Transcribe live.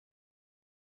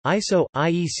ISO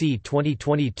IEC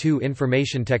 2022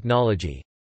 Information Technology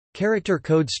Character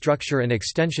Code Structure and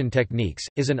Extension Techniques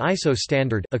is an ISO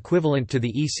standard equivalent to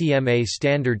the ECMA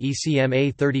standard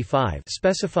ECMA 35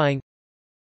 specifying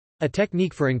a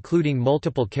technique for including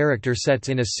multiple character sets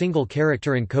in a single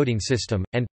character encoding system,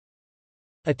 and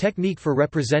a technique for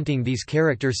representing these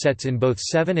character sets in both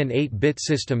 7 and 8-bit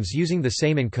systems using the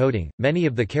same encoding. Many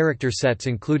of the character sets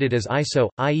included as ISO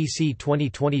IEC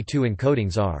 2022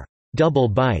 encodings are double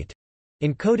byte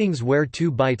encodings where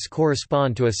 2 bytes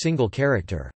correspond to a single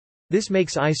character. This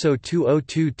makes ISO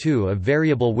 2022 a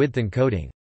variable width encoding.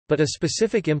 But a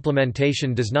specific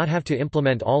implementation does not have to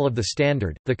implement all of the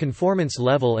standard. The conformance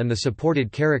level and the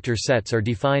supported character sets are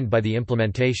defined by the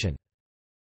implementation.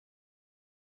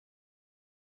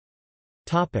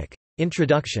 Topic: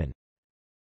 Introduction.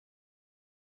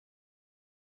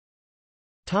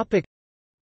 Topic: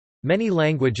 Many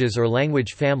languages or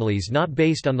language families not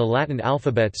based on the Latin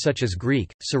alphabet such as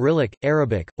Greek, Cyrillic,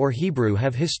 Arabic, or Hebrew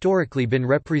have historically been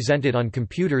represented on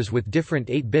computers with different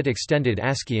 8-bit extended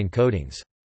ASCII encodings.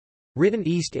 Written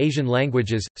East Asian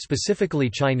languages, specifically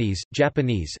Chinese,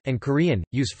 Japanese, and Korean,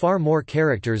 use far more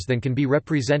characters than can be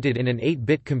represented in an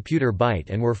 8-bit computer byte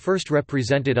and were first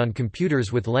represented on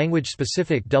computers with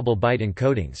language-specific double-byte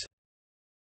encodings.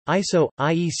 ISO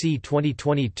IEC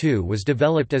 2022 was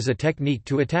developed as a technique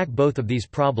to attack both of these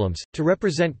problems, to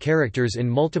represent characters in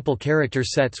multiple character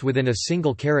sets within a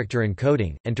single character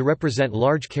encoding, and to represent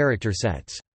large character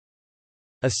sets.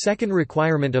 A second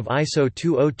requirement of ISO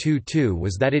 2022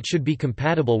 was that it should be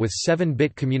compatible with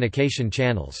 7-bit communication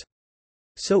channels.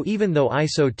 So even though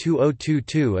ISO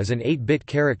 2022 is an 8-bit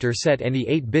character set, any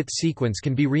 8-bit sequence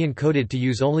can be re-encoded to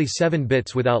use only 7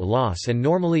 bits without loss and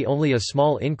normally only a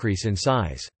small increase in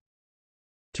size.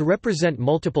 To represent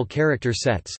multiple character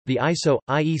sets, the ISO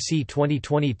IEC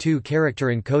 2022 character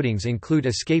encodings include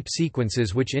escape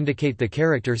sequences which indicate the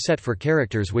character set for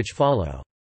characters which follow.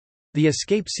 The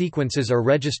escape sequences are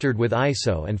registered with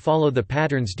ISO and follow the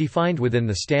patterns defined within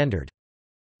the standard.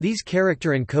 These character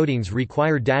encodings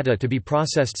require data to be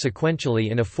processed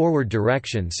sequentially in a forward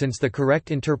direction since the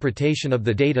correct interpretation of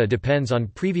the data depends on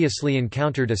previously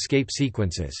encountered escape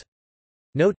sequences.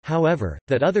 Note, however,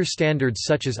 that other standards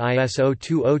such as ISO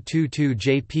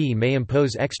 2022-JP may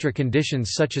impose extra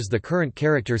conditions such as the current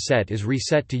character set is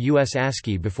reset to US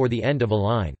ASCII before the end of a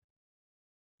line.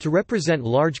 To represent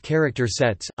large character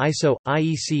sets, ISO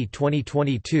IEC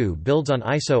 2022 builds on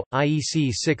ISO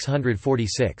IEC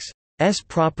 646's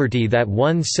property that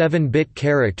one 7-bit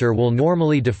character will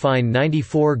normally define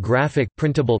 94 graphic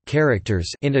printable characters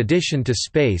in addition to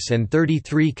space and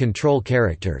 33 control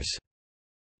characters.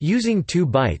 Using 2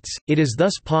 bytes, it is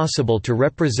thus possible to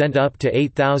represent up to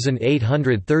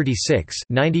 8,836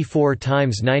 94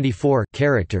 times 94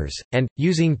 characters, and,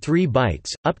 using 3 bytes,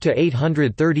 up to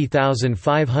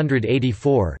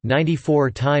 830,584 94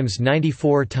 times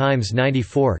 94 times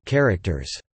 94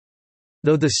 characters.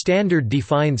 Though the standard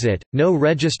defines it, no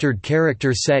registered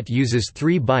character set uses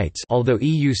 3 bytes, although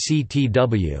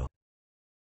EUCTW's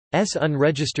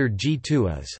unregistered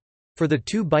G2 is. For the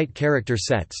 2-byte character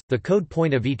sets, the code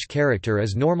point of each character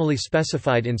is normally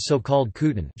specified in so-called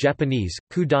kutan Japanese,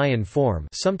 kudayan form,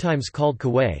 sometimes called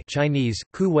kuwei Chinese,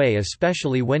 kuwei,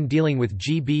 especially when dealing with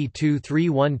GB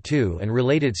 2312 and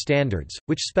related standards,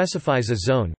 which specifies a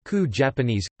zone, ku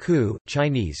Japanese, ku,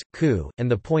 Chinese, ku,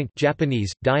 and the point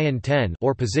Japanese, dian 10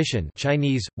 or position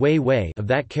Chinese, wei wei of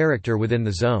that character within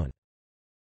the zone.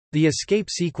 The escape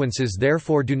sequences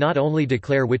therefore do not only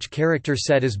declare which character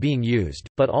set is being used,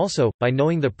 but also, by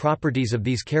knowing the properties of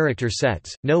these character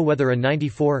sets, know whether a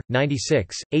 94,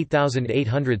 96,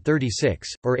 8836,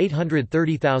 or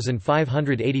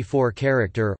 830,584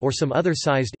 character or some other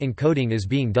sized encoding is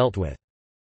being dealt with.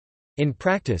 In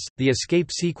practice, the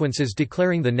escape sequences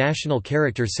declaring the national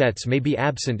character sets may be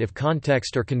absent if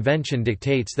context or convention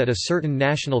dictates that a certain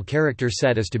national character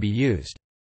set is to be used.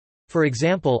 For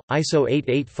example, ISO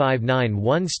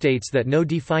 88591 states that no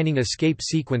defining escape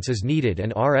sequence is needed,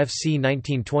 and RFC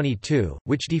 1922,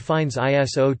 which defines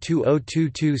ISO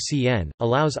 2022-CN,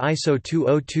 allows ISO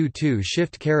 2022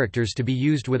 shift characters to be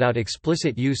used without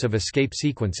explicit use of escape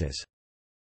sequences.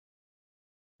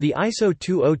 The ISO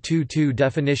 2022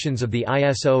 definitions of the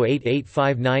ISO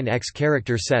 8859X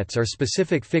character sets are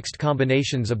specific fixed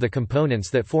combinations of the components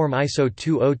that form ISO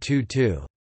 2022.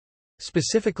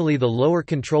 specifically the lower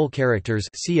control characters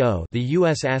 (CO), the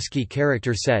US ASCII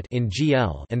character set in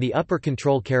GL, and the upper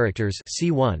control characters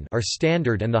 (C1) are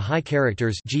standard, and the high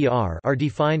characters (GR) are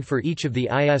defined for each of the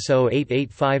ISO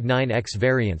 8859X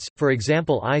variants. For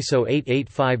example, ISO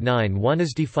 88591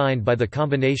 is defined by the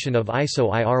combination of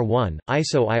ISO IR1,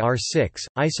 ISO IR6,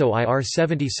 ISO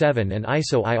IR77 and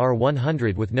ISO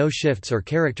IR100 with no shifts or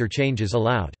character changes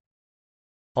allowed.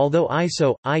 Although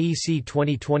ISO, IEC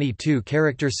 2022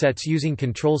 character sets using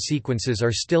control sequences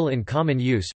are still in common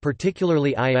use,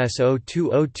 particularly ISO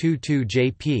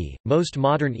 2022-JP, most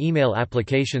modern email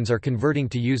applications are converting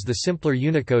to use the simpler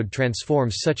Unicode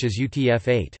transforms such as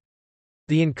UTF-8.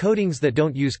 The encodings that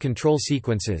don't use control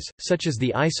sequences, such as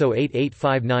the ISO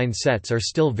 8859 sets, are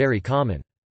still very common.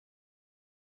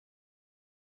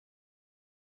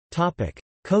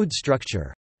 Code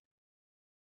structure.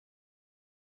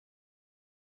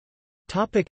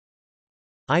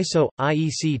 ISO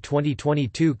IEC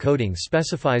 2022 coding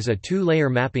specifies a two-layer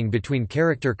mapping between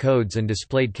character codes and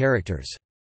displayed characters.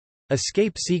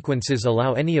 Escape sequences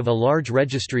allow any of a large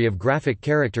registry of graphic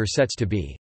character sets to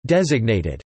be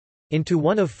designated into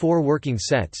one of four working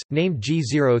sets, named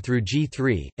G0 through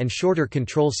G3, and shorter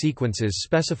control sequences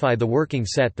specify the working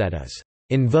set that is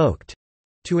invoked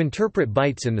to interpret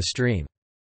bytes in the stream.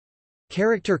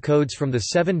 Character codes from the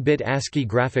 7-bit ASCII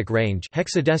graphic range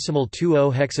hexadecimal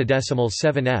 20 hexadecimal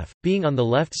 7F, being on the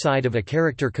left side of a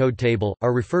character code table,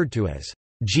 are referred to as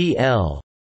GL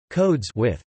codes,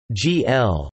 with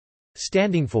GL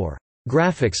standing for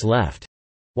graphics left,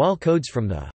 while codes from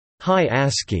the high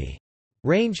ASCII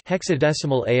range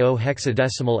hexadecimal AO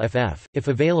hexadecimal FF, if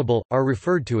available, are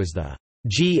referred to as the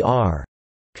GR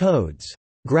codes,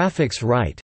 graphics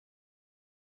right.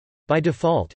 By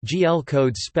default, GL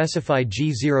codes specify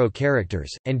G0 characters,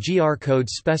 and GR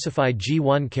codes specify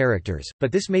G1 characters,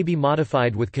 but this may be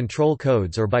modified with control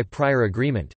codes or by prior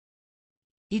agreement.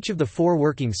 Each of the four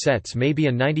working sets may be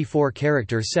a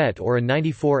 94-character set or a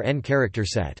 94N character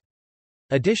set.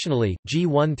 Additionally,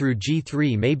 G1 through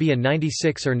G3 may be a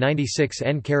 96 or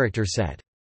 96N character set.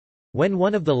 When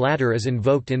one of the latter is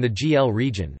invoked in the GL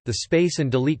region, the space and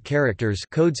delete characters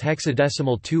codes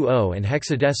hexadecimal 20 and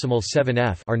hexadecimal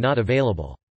 7F are not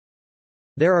available.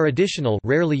 There are additional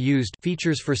rarely used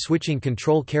features for switching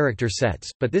control character sets,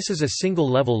 but this is a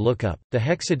single-level lookup. The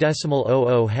hexadecimal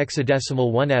 00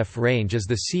 hexadecimal 1F range is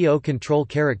the CO control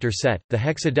character set, the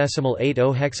hexadecimal 80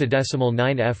 hexadecimal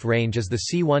 9F range is the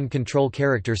C1 control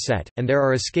character set, and there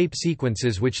are escape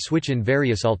sequences which switch in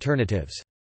various alternatives.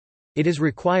 It is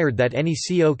required that any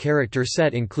CO character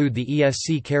set include the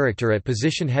ESC character at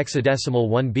position hexadecimal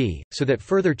 1B, so that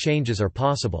further changes are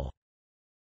possible.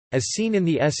 As seen in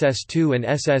the SS2 and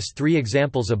SS3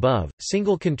 examples above,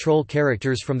 single control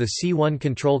characters from the C1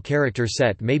 control character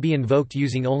set may be invoked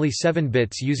using only 7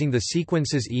 bits using the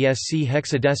sequences ESC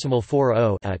hexadecimal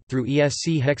 40 through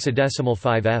ESC hexadecimal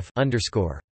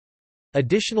 5F_.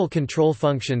 Additional control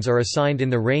functions are assigned in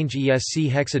the range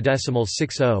ESC hexadecimal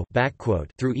 60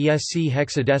 through ESC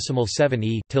hexadecimal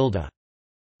 7E .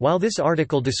 While this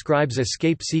article describes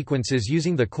escape sequences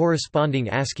using the corresponding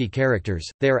ASCII characters,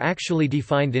 they are actually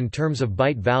defined in terms of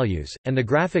byte values, and the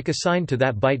graphic assigned to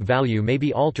that byte value may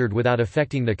be altered without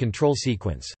affecting the control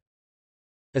sequence.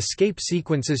 Escape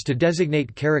sequences to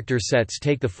designate character sets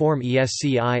take the form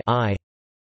ESC I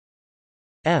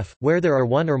F, where there are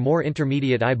one or more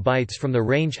intermediate I bytes from the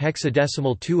range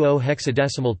hexadecimal 20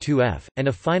 hexadecimal 2F, and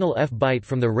a final F byte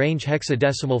from the range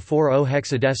hexadecimal 40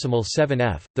 hexadecimal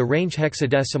 7F. The range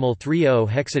hexadecimal 30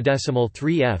 hexadecimal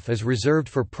 3F is reserved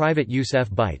for private use F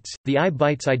bytes. The I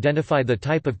bytes identify the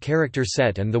type of character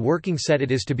set and the working set it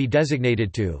is to be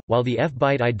designated to, while the F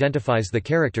byte identifies the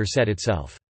character set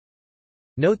itself.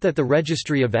 Note that the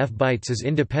registry of F bytes is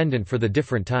independent for the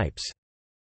different types.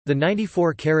 The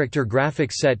 94-character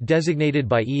graphic set designated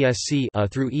by ESC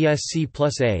through ESC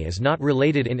plus A is not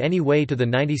related in any way to the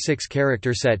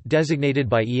 96-character set designated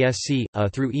by ESC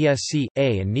through ESC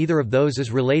A, and neither of those is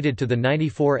related to the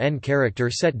 94N character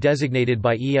set designated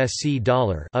by ESC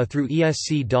through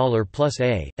ESC plus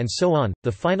A, and so on.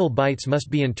 The final bytes must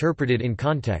be interpreted in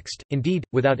context. Indeed,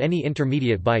 without any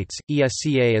intermediate bytes,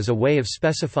 ESCA is a way of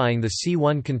specifying the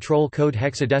C1 control code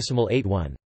hexadecimal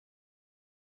 81.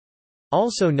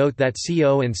 Also note that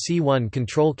CO and C1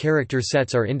 control character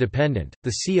sets are independent.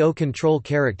 The CO control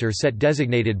character set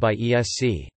designated by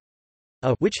ESC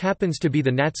which happens to be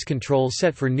the NATS control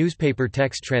set for newspaper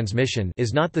text transmission,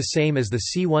 is not the same as the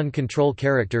C1 control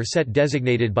character set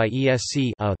designated by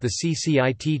ESC the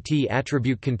CCITT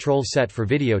attribute control set for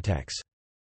videotex.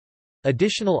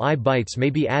 Additional I bytes may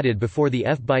be added before the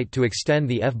F byte to extend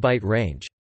the F byte range.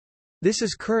 This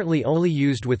is currently only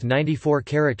used with 94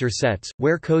 character sets,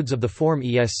 where codes of the form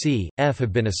ESC, F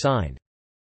have been assigned.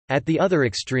 At the other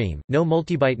extreme, no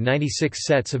multibyte 96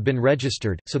 sets have been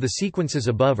registered, so the sequences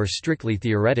above are strictly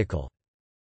theoretical.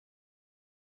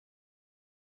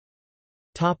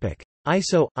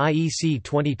 ISO – IEC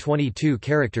 2022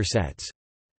 character sets.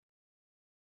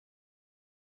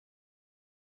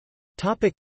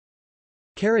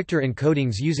 Character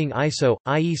encodings using ISO –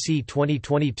 IEC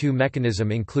 2022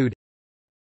 mechanism include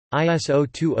ISO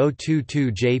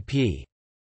 2022-JP,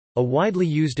 a widely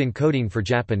used encoding for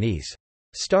Japanese.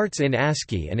 Starts in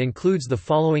ASCII and includes the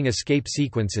following escape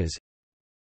sequences: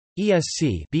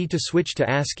 ESC B to switch to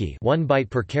ASCII 1 byte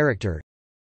per character,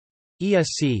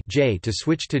 ESC J to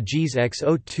switch to JIS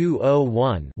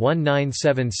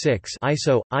X0201-1976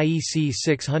 ISO IEC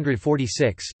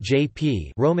 646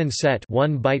 JP Roman set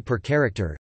 1 byte per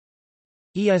character,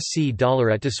 ESC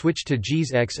 $A to switch to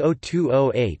JIS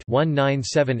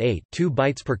X0208-1978 2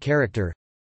 bytes per character,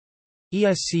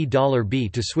 ESC $B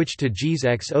to switch to JIS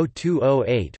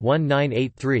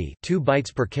X0208-1983 2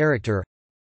 bytes per character,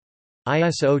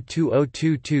 ISO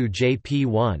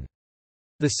 2022-JP1.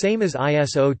 The same as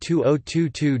ISO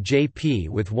 2022-JP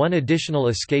with one additional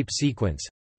escape sequence,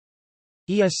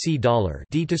 ESC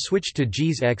 $D to switch to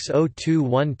JIS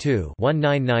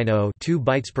X0212-1990 2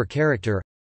 bytes per character,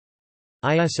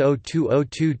 ISO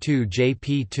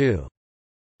 2022-JP2.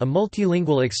 A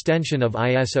multilingual extension of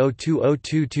ISO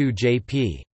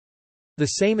 2022-JP. The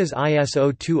same as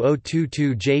ISO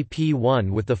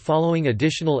 2022-JP1 with the following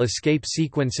additional escape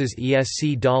sequences: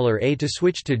 ESC $A to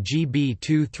switch to GB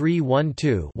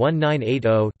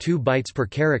 2312-1980 2 bytes per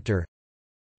character,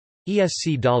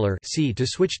 ESC $C to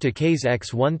switch to KS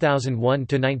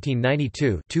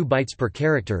X1001-1992 2 bytes per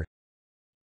character,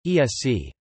 ESC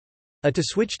A to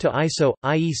switch to ISO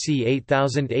IEC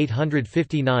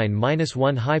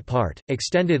 8859-1 high part,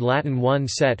 extended Latin 1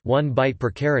 set 1 byte per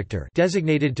character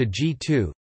designated to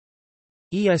G2,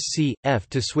 ESC F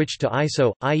to switch to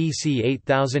ISO IEC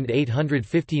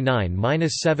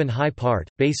 8859-7 high part,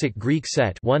 basic Greek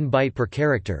set 1 byte per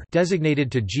character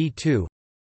designated to G2,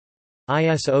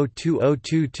 ISO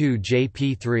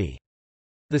 2022-JP3.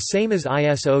 The same as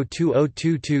ISO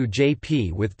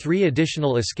 2022-JP with 3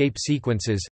 additional escape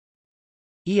sequences,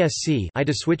 ESC I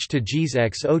to switch to JIS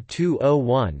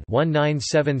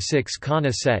X0201-1976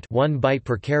 Kana set 1 byte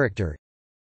per character,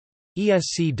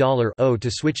 ESC $O to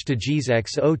switch to JIS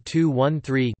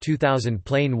X0213-2000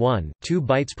 plain 1 2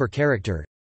 bytes per character,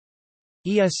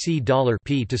 ESC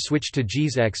 $P to switch to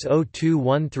JIS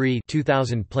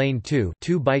X0213-2000 plain 2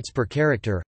 2 bytes per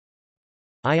character,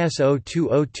 ISO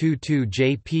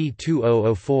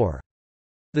 2022-JP2004.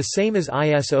 The same as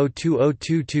ISO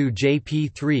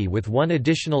 2022-JP3 with one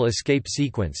additional escape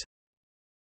sequence,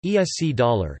 ESC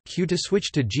 $Q to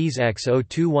switch to JIS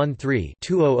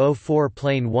X0213-2004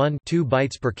 plain 1 2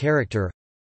 bytes per character,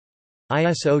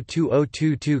 ISO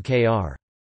 2022-KR.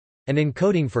 An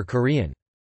encoding for Korean.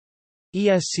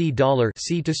 ESC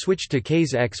 $C to switch to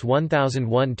KS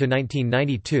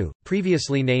X1001-1992,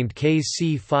 previously named KS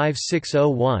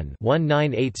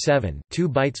C5601-1987 2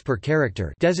 bytes per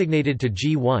character designated to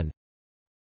G1,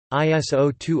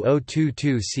 ISO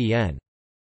 2022-CN.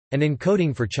 An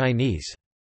encoding for Chinese.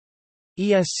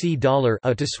 ESC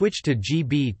 $A to switch to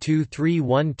GB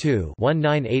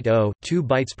 2312-1980 2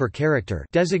 bytes per character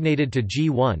designated to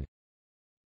G1,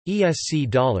 ESC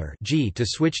 $G to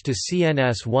switch to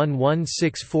CNS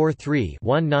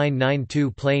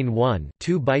 11643-1992 plain 1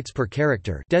 2 bytes per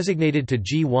character designated to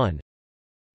G1,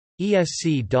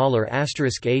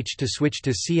 ESC $H to switch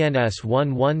to CNS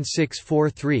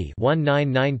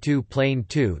 11643-1992 plain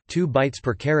 2 2 bytes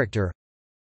per character,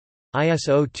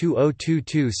 ISO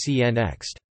 2022-CN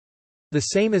Ext. The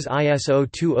same as ISO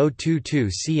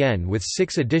 2022-CN with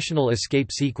 6 additional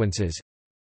escape sequences,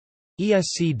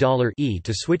 ESC $E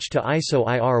to switch to ISO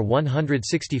IR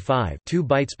 165 2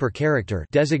 bytes per character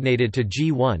designated to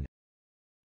G1,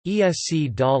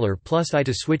 ESC $I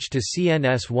to switch to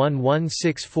CNS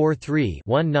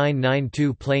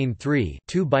 11643-1992 plain 3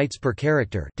 2 bytes per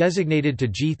character designated to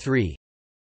G3,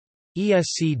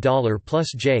 ESC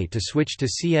 $J to switch to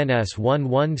CNS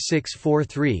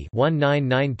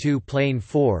 11643-1992 plain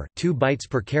 4 2 bytes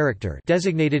per character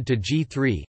designated to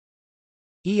G3,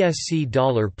 ESC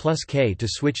 $K to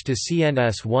switch to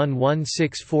CNS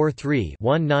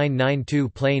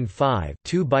 11643-1992 plain 5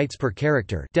 2 bytes per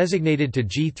character designated to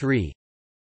G3,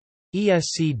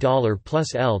 ESC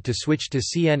 $L to switch to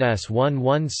CNS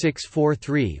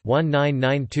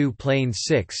 11643-1992 plain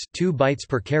 6 2 bytes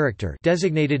per character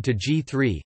designated to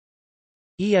G3,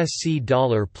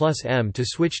 ESC $M to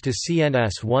switch to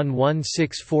CNS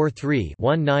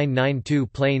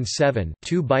 11643-1992 plain 7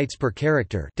 2 bytes per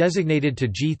character designated to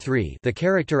G3 the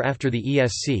character after the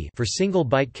ESC for single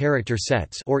byte character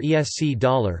sets or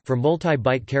ESC for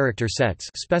multi-byte character sets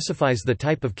specifies the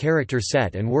type of character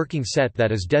set and working set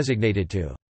that is designated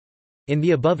to. In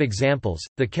the above examples,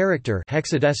 the character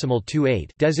hexadecimal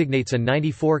 28 designates a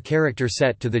 94-character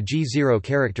set to the G0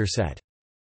 character set.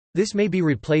 This may be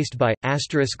replaced by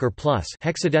asterisk or plus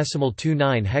hexadecimal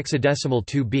 29 hexadecimal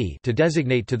 2b to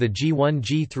designate to the G1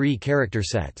 G3 character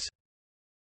sets.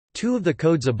 Two of the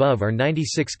codes above are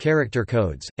 96-character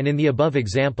codes, and in the above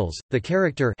examples, the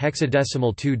character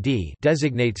hexadecimal 2d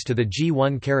designates to the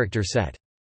G1 character set.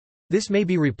 This may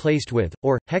be replaced with,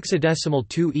 or, hexadecimal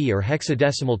 2e or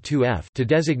hexadecimal 2f to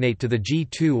designate to the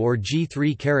G2 or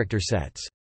G3 character sets.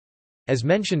 As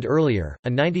mentioned earlier, a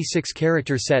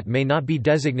 96-character set may not be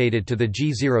designated to the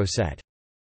G0 set.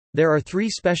 There are three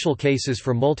special cases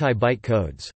for multi-byte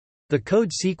codes. The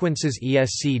code sequences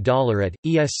ESC$at,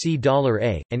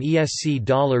 ESC$A, and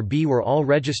ESC$B were all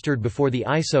registered before the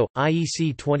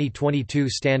IEC 2022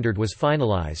 standard was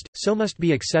finalized, so must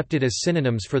be accepted as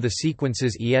synonyms for the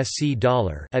sequences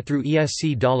ESC$at through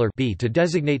ESC$B to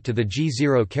designate to the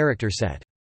G0 character set.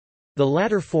 The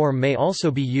latter form may also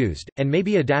be used, and may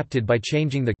be adapted by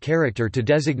changing the character to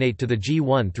designate to the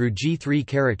G1 through G3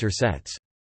 character sets.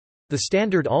 The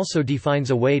standard also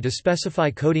defines a way to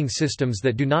specify coding systems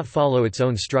that do not follow its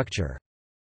own structure.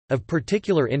 Of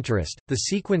particular interest, the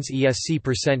sequence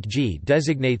ESC%G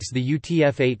designates the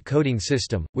UTF-8 coding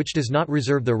system, which does not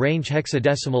reserve the range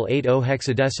hexadecimal 80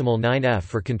 hexadecimal 9F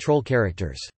for control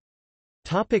characters.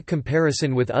 Topic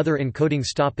comparison with other encodings.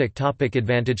 Topic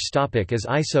advantage. Topic as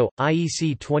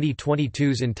IEC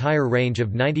 2022's entire range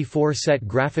of 94 set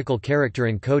graphical character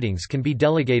encodings can be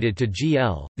delegated to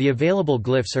GL. The available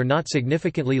glyphs are not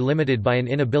significantly limited by an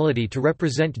inability to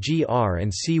represent GR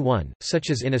and C1,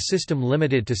 such as in a system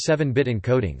limited to 7-bit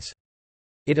encodings.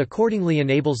 It accordingly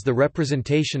enables the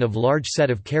representation of large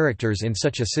set of characters in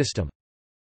such a system.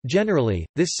 Generally,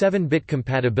 this 7-bit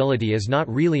compatibility is not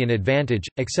really an advantage,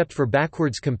 except for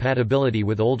backwards compatibility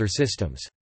with older systems.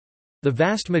 The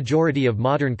vast majority of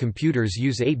modern computers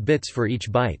use 8 bits for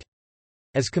each byte.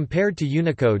 As compared to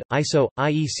Unicode,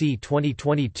 IEC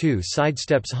 2022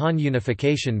 sidesteps Han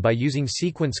unification by using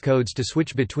sequence codes to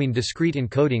switch between discrete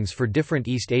encodings for different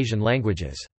East Asian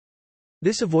languages.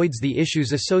 This avoids the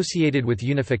issues associated with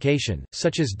unification,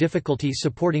 such as difficulty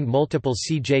supporting multiple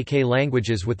CJK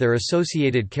languages with their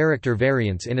associated character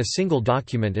variants in a single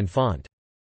document and font.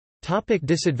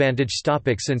 Disadvantage.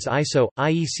 Since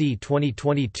IEC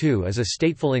 2022 is a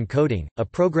stateful encoding, a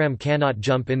program cannot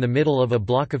jump in the middle of a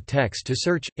block of text to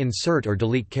search, insert or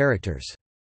delete characters.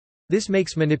 This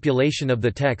makes manipulation of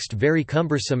the text very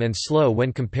cumbersome and slow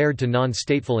when compared to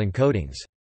non-stateful encodings.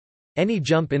 Any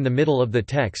jump in the middle of the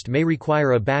text may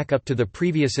require a backup to the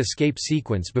previous escape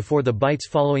sequence before the bytes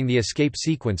following the escape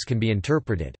sequence can be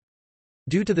interpreted.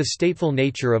 Due to the stateful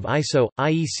nature of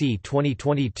IEC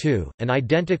 2022, an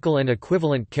identical and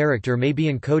equivalent character may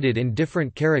be encoded in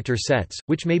different character sets,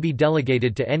 which may be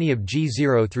delegated to any of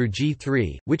G0 through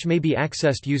G3, which may be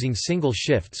accessed using single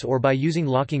shifts or by using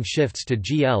locking shifts to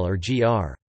GL or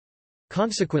GR.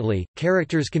 Consequently,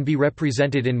 characters can be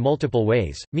represented in multiple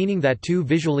ways, meaning that two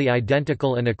visually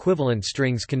identical and equivalent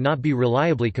strings cannot be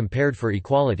reliably compared for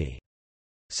equality.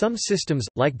 Some systems,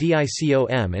 like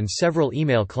DICOM and several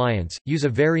email clients, use a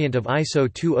variant of ISO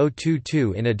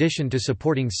 2022 in addition to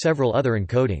supporting several other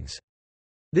encodings.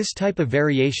 This type of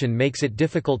variation makes it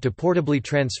difficult to portably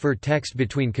transfer text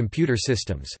between computer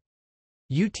systems.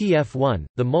 UTF-1,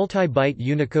 the multi-byte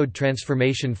Unicode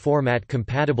transformation format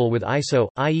compatible with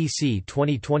IEC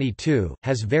 2022,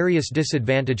 has various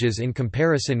disadvantages in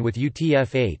comparison with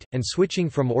UTF-8, and switching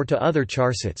from OR to other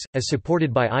charsets, as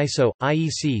supported by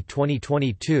IEC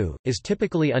 2022, is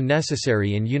typically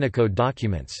unnecessary in Unicode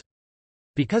documents.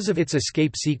 Because of its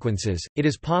escape sequences, it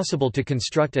is possible to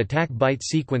construct attack byte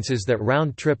sequences that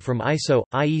round-trip from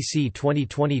IEC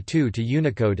 2022 to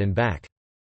Unicode and back.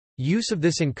 Use of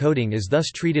this encoding is thus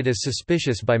treated as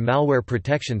suspicious by malware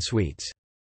protection suites.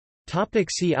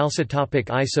 See also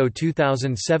ISO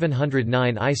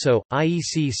 2709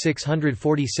 IEC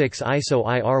 646 ISO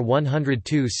IR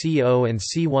 102 CO and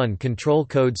C1 control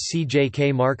codes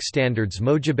CJK mark standards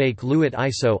Mojibake Lewitt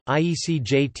ISO IEC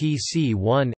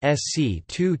JTC1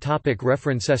 SC2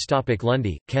 References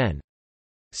Lundy, Ken.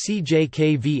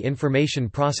 CJKV Information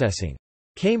Processing.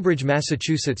 Cambridge,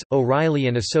 Massachusetts, O'Reilly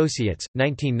 & Associates,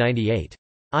 1998.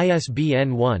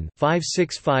 ISBN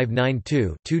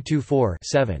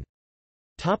 1-56592-224-7.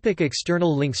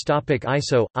 External links.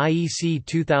 ISO IEC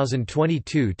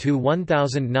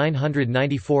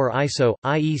 2022-1994 ISO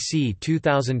IEC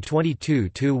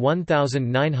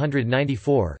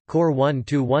 2022-1994 Core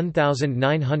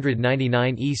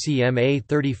 1-1999 ECMA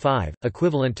 35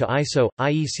 equivalent to ISO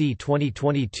IEC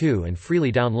 2022 and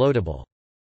freely downloadable.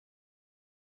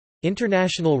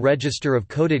 International Register of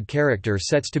Coded Character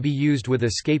Sets to be used with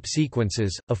escape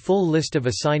sequences, a full list of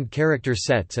assigned character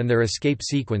sets and their escape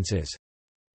sequences.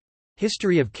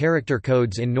 History of Character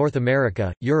Codes in North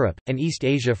America, Europe, and East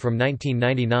Asia from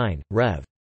 1999, Rev.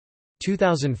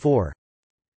 2004.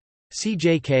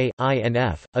 CJK,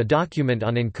 INF, a document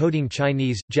on encoding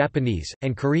Chinese, Japanese,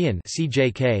 and Korean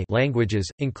CJK languages,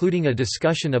 including a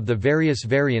discussion of the various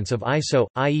variants of ISO,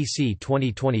 IEC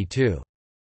 2022.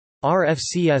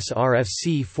 RFCS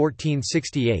RFC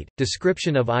 1468,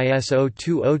 description of ISO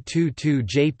 2022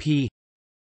 JP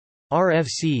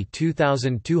RFC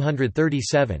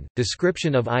 2237,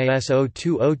 description of ISO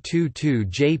 2022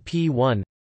 JP1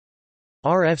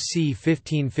 RFC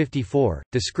 1554,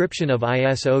 description of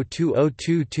ISO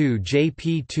 2022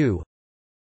 JP2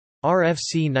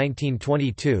 RFC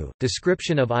 1922,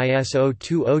 description of ISO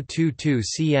 2022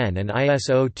 CN and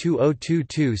ISO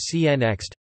 2022 CNX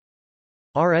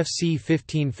RFC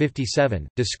 1557,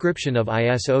 description of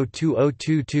ISO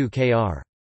 2022 KR